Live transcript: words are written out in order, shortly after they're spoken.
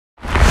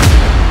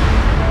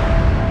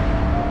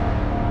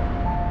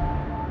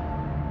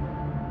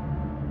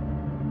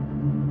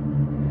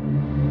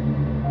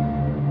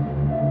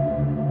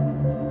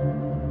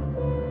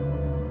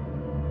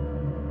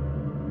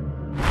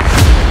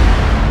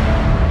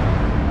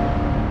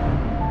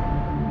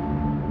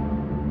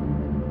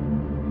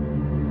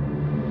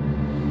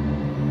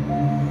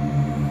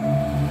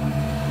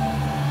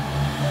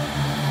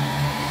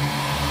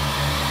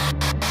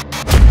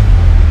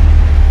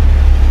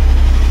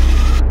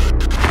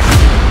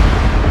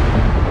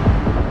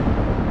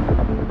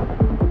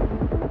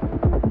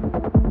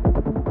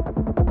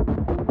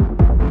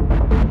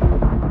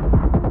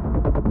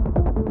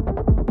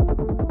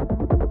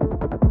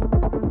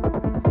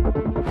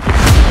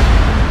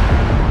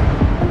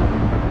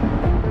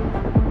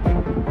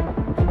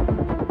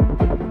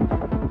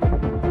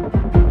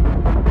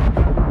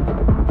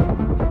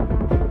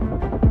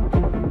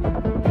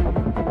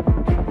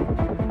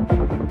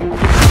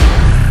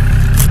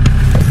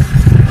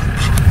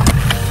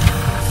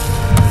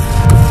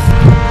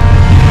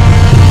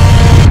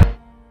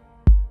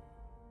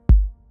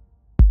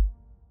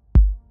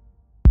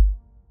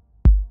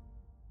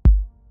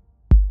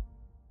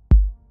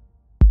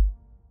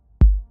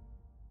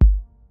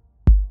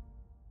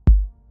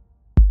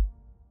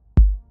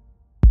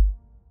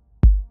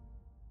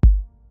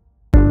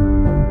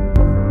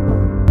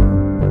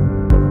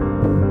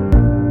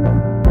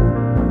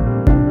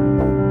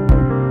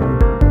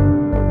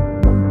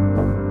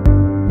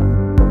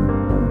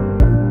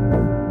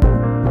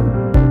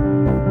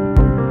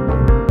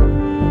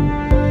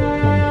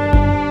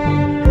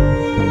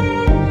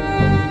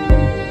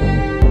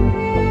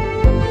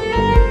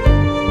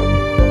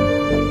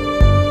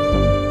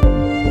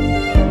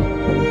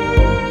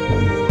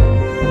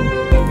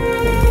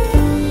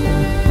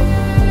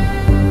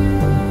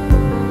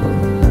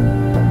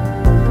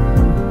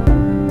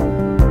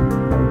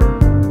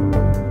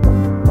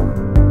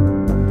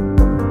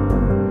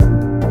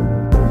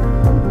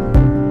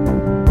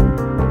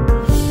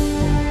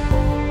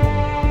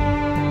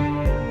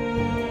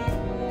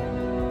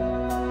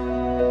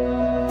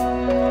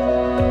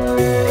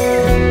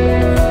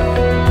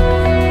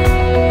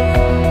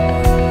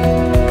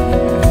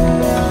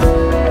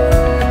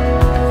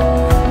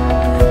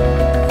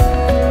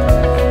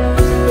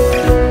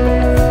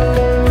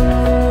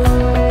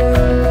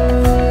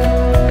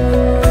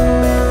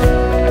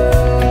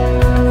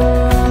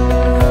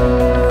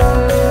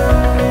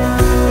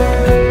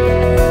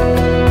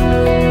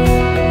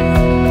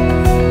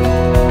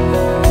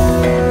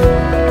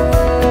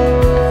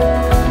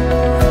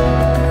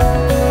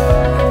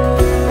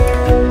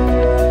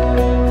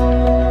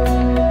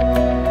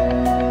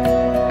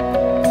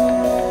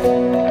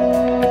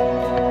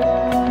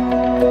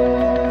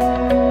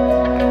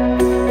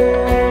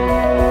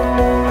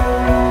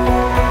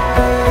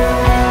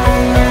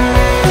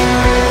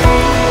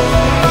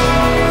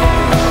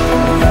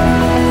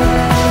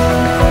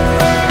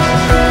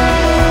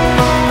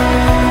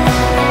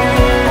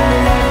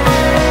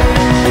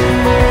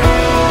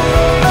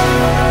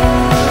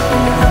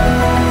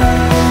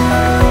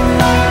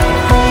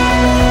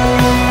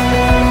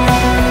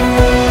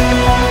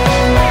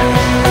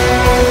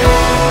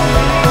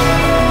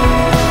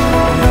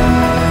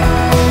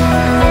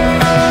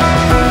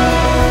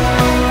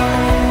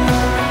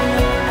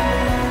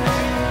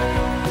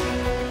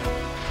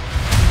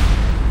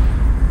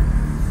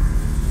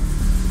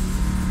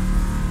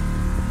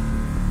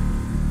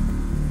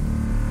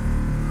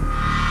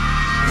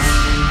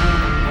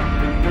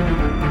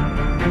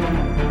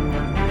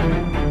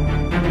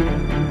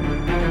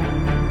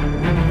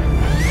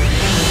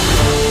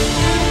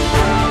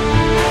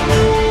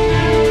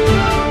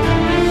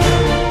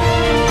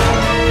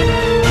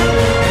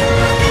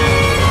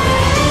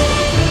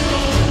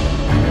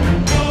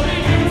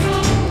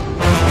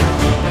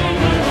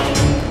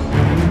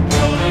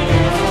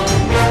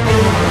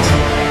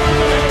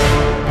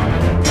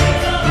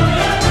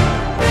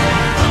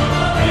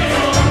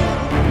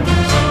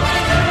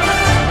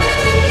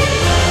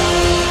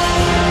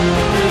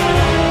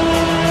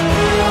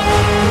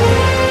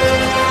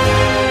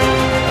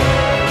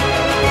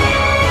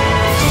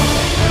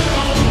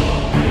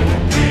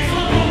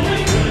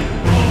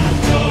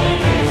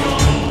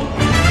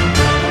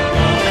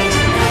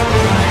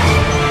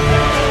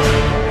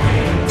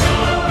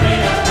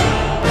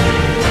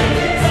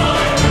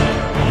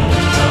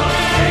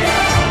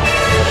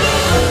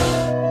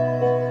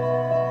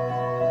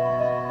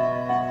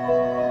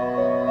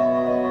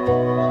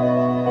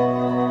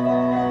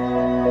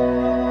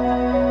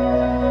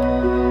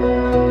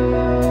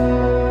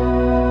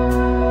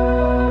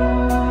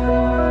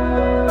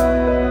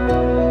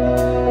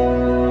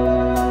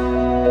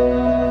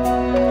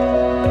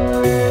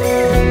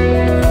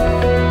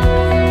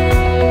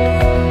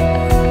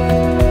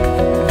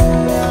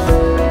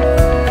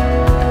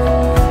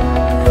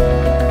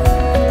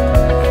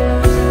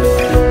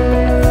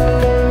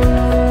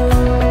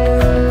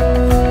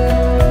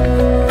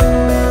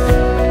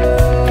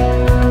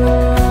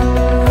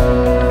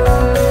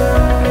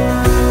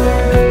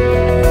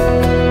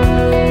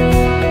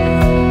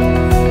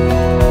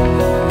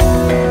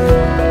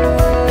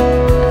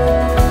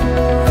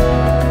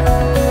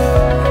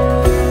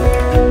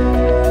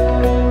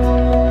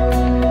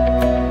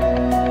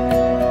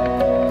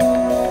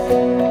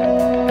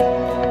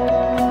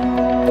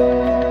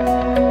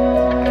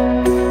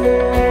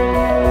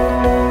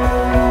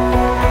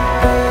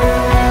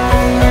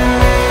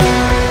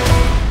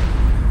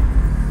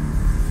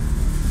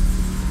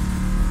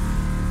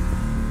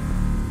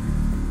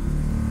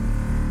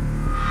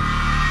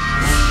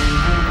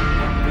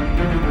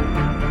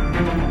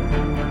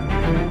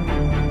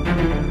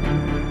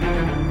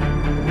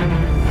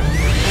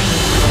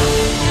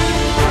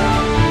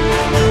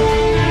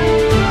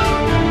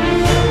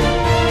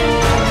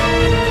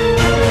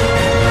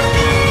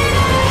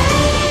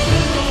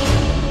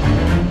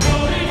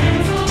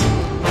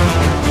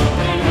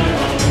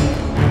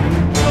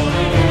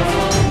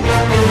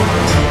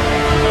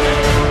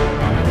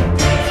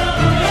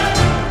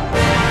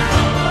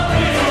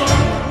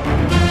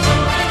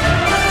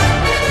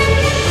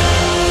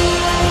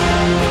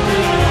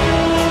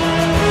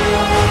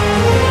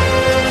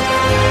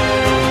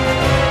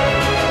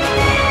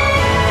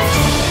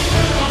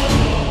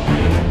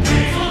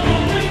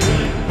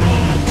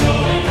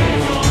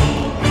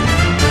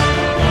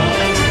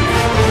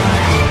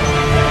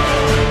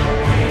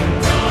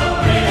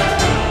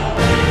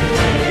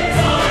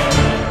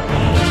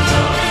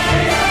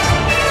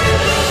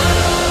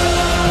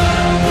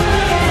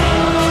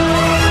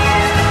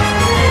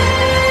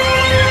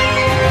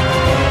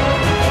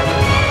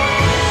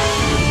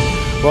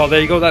Well,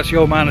 there you go, that's the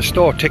Old Manor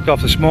Store ticked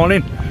off this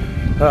morning.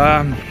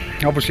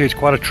 Obviously it's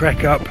quite a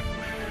trek up,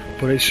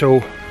 but it's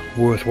so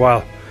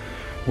worthwhile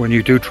when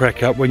you do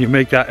trek up, when you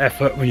make that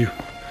effort, when you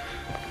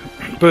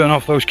burn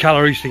off those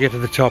calories to get to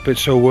the top. It's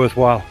so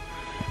worthwhile.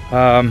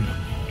 And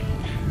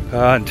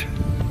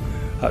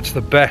that's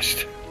the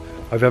best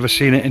I've ever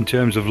seen it in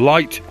terms of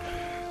light,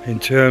 in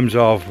terms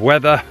of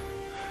weather.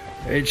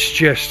 It's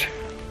just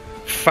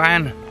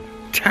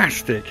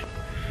fantastic.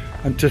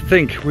 And to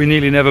think we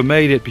nearly never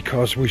made it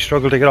because we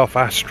struggled to get off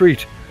our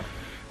street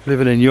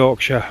living in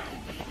Yorkshire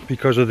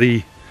because of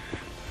the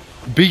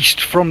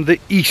beast from the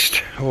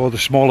east, or the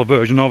smaller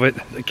version of it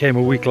that came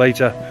a week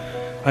later,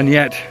 and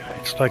yet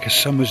it's like a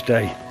summer's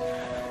day.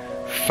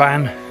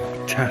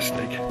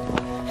 Fantastic.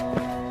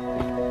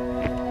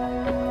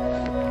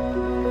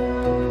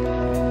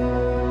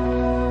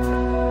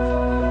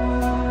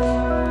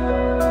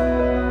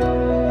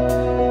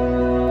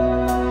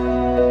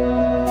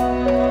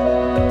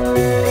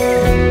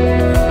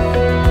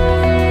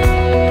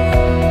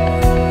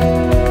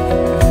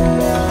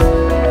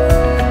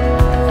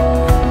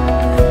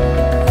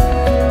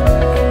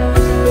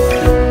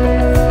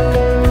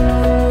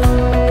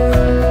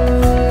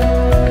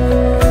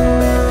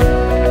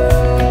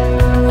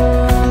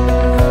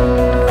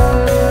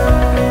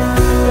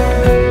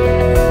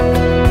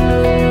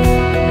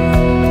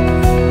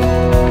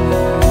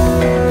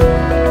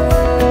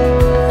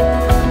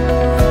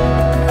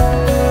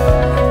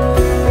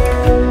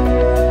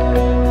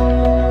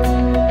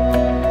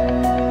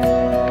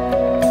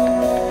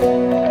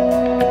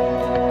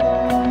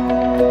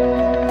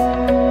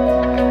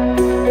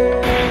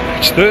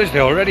 It's Thursday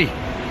already.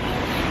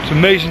 It's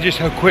amazing just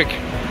how quick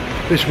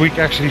this week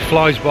actually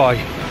flies by.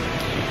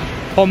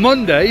 On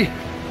Monday,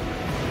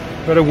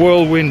 we had a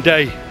whirlwind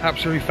day,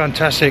 absolutely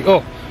fantastic.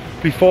 Oh,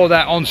 before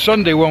that, on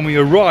Sunday when we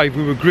arrived,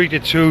 we were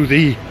greeted to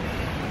the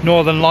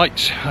Northern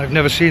Lights. I've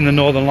never seen the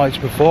Northern Lights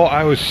before.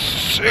 I was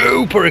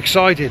super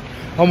excited,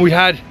 and we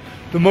had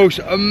the most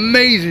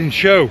amazing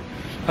show.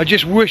 I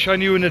just wish I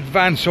knew in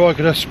advance so I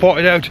could have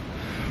spotted out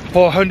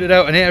or hunted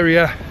out an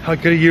area I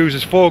could have used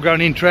as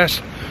foreground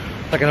interest,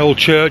 like an old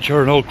church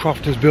or an old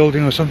crofter's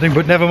building or something,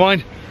 but never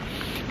mind.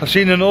 I've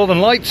seen the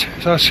Northern Lights,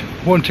 so that's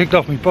one ticked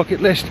off my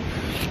bucket list.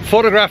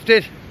 Photographed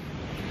it,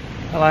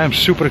 and I am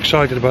super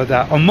excited about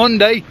that. On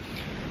Monday,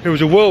 it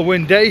was a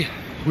whirlwind day.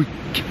 We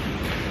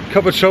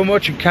covered so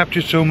much and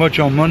captured so much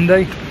on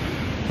Monday.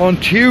 On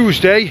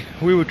Tuesday,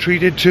 we were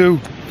treated to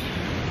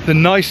the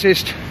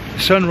nicest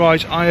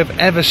sunrise I have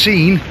ever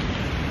seen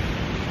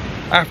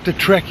after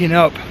trekking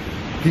up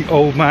the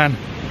Old Man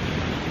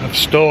of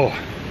Skye.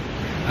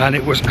 And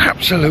it was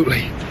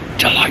absolutely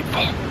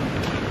delightful.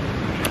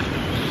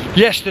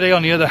 Yesterday,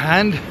 on the other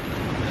hand,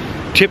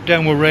 tipped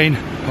down with rain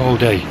all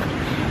day.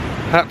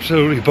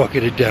 Absolutely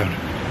bucketed down.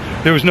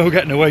 There was no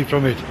getting away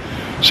from it.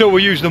 So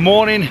we used the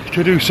morning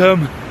to do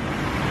some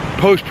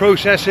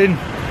post-processing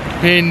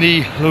in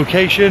the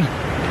location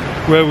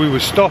where we were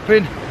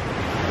stopping,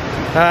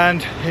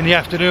 and in the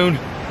afternoon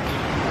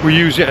we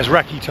used it as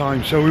recce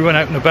time. So we went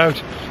out and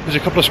about. There's a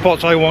couple of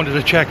spots I wanted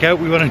to check out.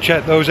 We went and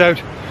checked those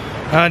out,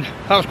 and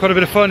that was quite a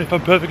bit of fun, if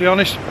I'm perfectly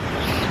honest.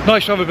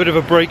 Nice to have a bit of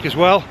a break as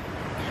well.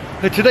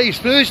 Today is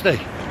Thursday.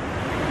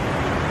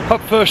 Up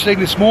first thing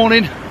this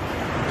morning,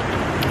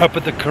 up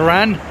at the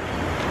Koran.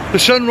 The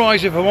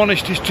sunrise, if I'm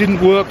honest, just didn't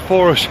work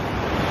for us.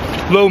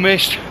 Low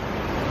mist,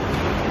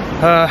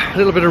 a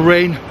little bit of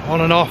rain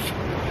on and off,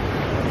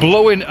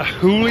 blowing a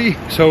hoolie,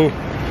 so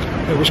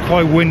it was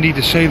quite windy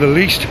to say the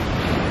least,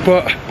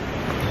 but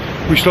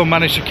we still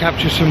managed to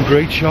capture some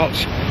great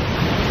shots.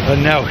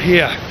 And now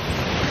here,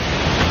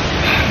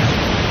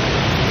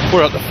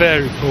 we're at the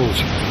fairy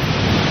pools.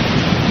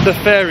 The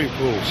fairy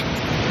pools.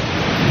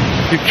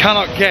 You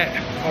cannot get,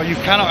 or you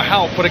cannot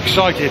help but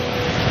excited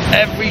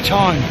every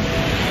time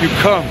you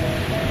come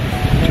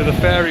to the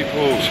fairy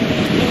pools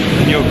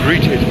and you're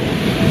greeted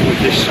with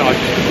this sight.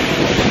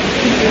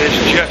 It is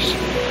just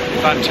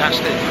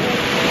fantastic.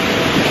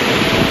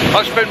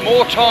 I've spent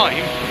more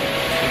time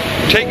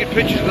taking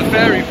pictures of the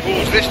fairy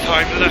pools this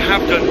time than I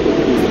have done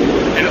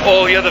in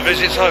all the other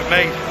visits I've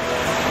made.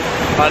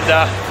 And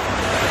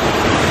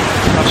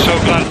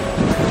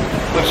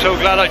I'm so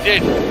glad I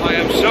did. I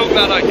am so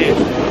glad I did.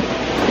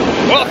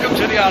 Welcome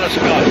to the Isle of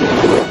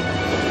Skye.